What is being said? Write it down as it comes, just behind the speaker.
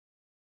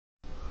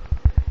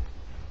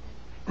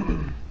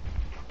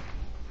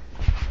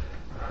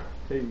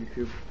Hey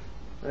YouTube,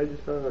 I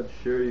just thought I'd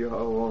show you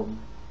how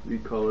we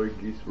color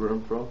geese where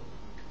I'm from.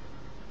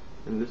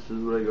 And this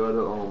is what I got,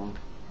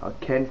 a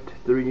Kent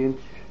 3-inch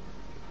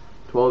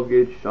 12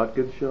 gauge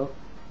shotgun shell.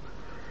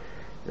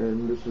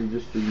 And this is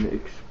just an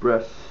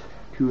express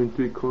 2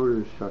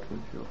 3/4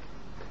 shotgun shell.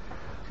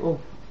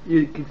 Oh,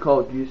 you could call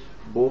it geese,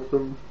 both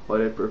of them,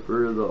 but I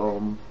prefer the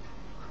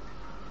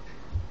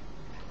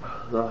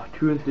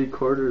 2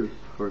 3/4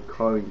 for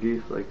calling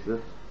geese like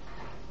this.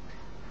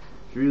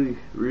 It's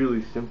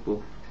really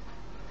simple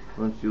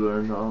once you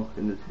learn how,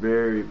 and it's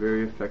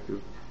very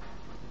effective.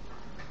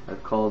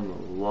 I've called a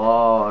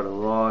lot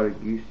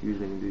of geese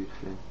using these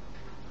things.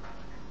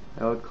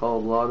 I would call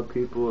a lot of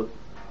people with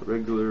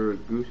regular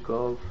goose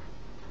calls,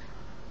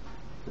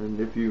 and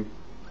if you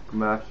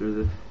master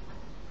this,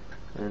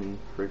 and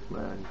frick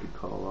man, you could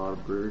call a lot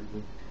of birds.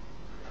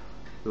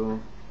 So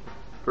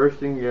first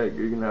thing you're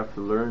gonna have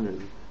to learn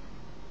is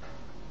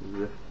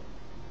this.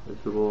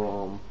 This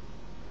will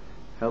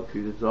help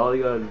you. This is all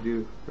you gotta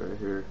do right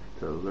here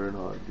to learn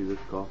how to do this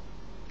call.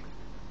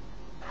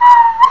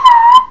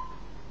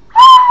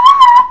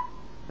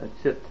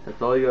 That's it.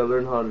 That's all you gotta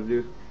learn how to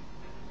do.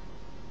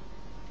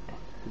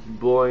 It's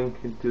blowing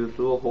into this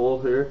little hole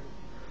here.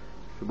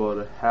 It's about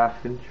a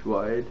half-inch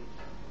wide,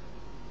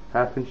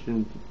 half-inch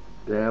in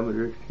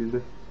diameter, excuse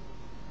me.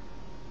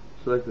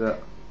 Just like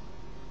that.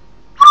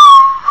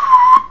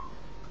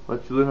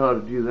 Once you learn how to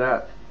do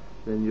that,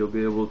 then you'll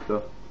be able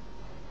to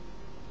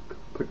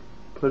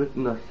put it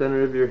in the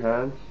center of your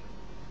hands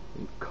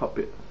and cup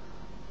it.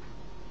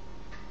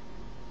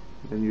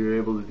 And you're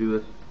able to do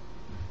this.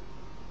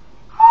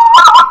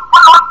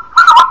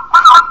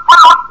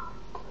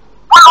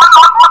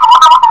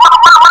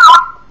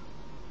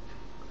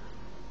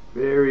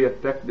 Very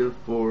effective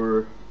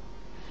for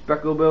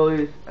speckle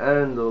bellies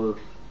and those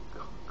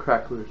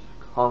cracklers,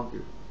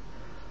 honkers.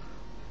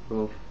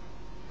 So,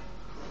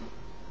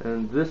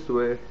 and this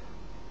way,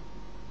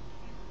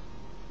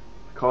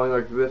 calling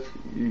like this,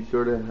 you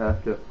sort of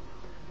have to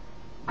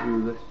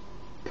do this,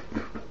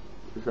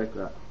 just like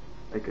that,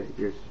 like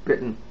you're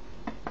spitting.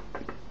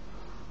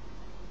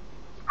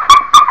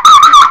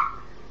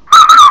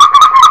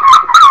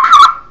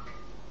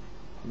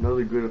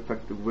 Another good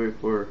effective way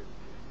for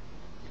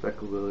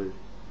speckle bellies.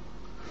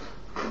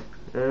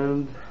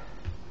 And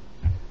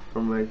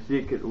for my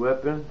secret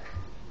weapon,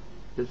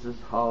 this is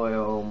how I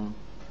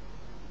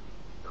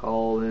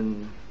call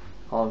in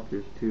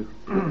honkers too.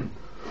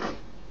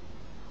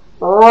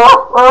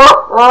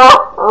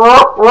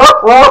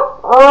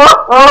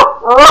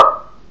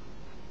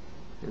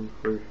 And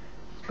for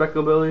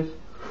speckle bellies,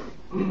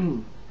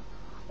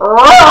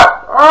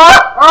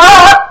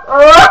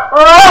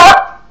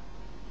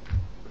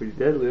 pretty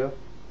deadly, huh?